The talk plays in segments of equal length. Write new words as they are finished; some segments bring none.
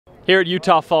Here at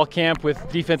Utah Fall Camp with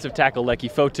defensive tackle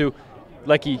Leki Fotu.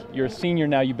 Leki, you're a senior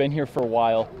now, you've been here for a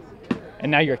while,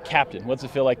 and now you're a captain. What's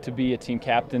it feel like to be a team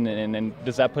captain, and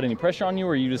does that put any pressure on you, or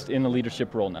are you just in a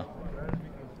leadership role now?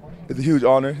 It's a huge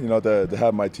honor, to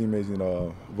have my teammates,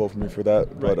 vote for me for that.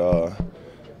 Right. But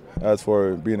as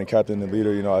for being a captain and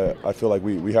leader, I feel like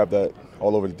we have that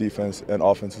all over the defense and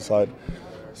offensive side.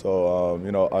 So,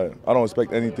 I don't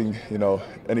expect anything,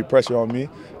 any pressure on me,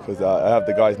 because I have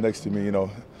the guys next to me,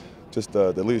 just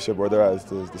the leadership where they're at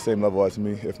is the same level as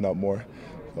me, if not more.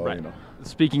 So, right.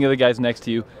 Speaking of the guys next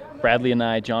to you, Bradley and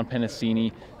I, John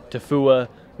Penasini, Tafua,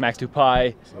 Max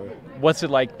Tupai, what's it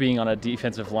like being on a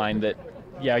defensive line that,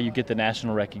 yeah, you get the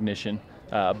national recognition,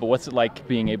 but what's it like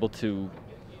being able to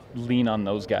lean on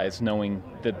those guys, knowing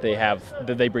that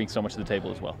they bring so much to the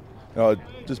table as well?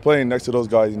 Just playing next to those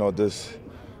guys,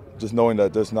 just knowing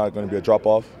that there's not going to be a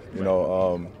drop-off,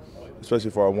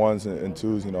 especially for our ones and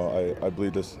twos, I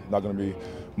believe there's not going to be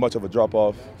much of a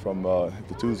drop-off from if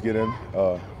the twos get in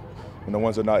when the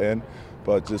ones are not in.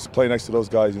 But just playing next to those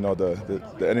guys, the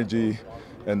energy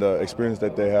and the experience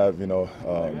that they have,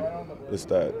 it's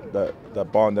that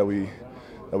bond that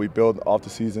we build off the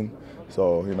season.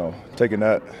 So, taking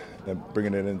that and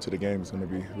bringing it into the game is going to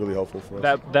be really helpful for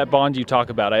us. That bond you talk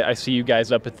about, I see you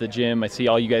guys up at the gym. I see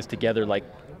all you guys together like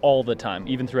all the time,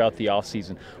 even throughout the off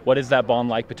season. What is that bond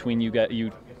like between you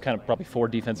kind of probably 4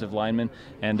 defensive linemen,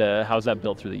 and how's that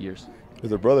built through the years?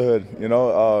 It's a brotherhood.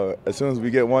 As soon as we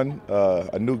get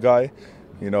a new guy,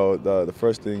 the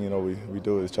first thing we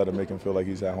do is try to make him feel like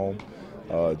he's at home.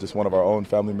 Just one of our own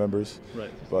family members. Right.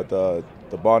 But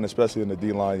the bond, especially in the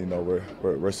D line,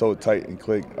 we're so tight and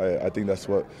click. I think that's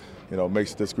what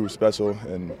makes this group special,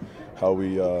 and how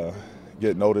we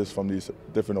get noticed from these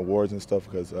different awards and stuff.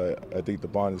 Because I think the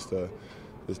bond is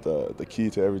the key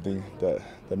to everything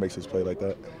that makes us play like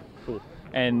that. Cool.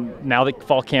 And now that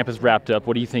fall camp is wrapped up,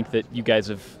 what do you think that you guys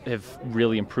have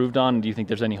really improved on? And do you think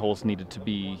there's any holes needed to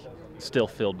be still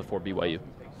filled before BYU?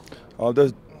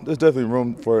 There's definitely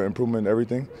room for improvement in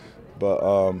everything, but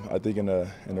I think in a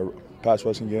pass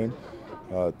rushing game,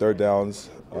 third downs,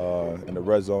 in the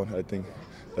red zone, I think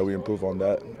that we improve on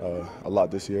that a lot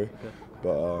this year.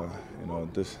 But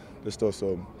there's still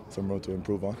some room to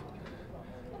improve on.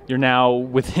 You're now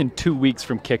within 2 weeks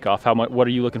from kickoff. What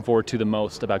are you looking forward to the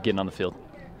most about getting on the field?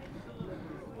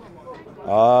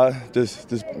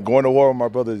 Just going to war with my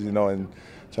brothers, and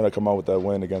trying to come out with that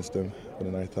win against them for the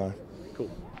 9th time. Cool.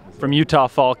 From Utah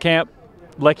Fall Camp,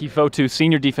 Leki Fotu,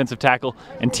 senior defensive tackle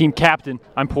and team captain,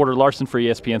 I'm Porter Larson for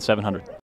ESPN 700.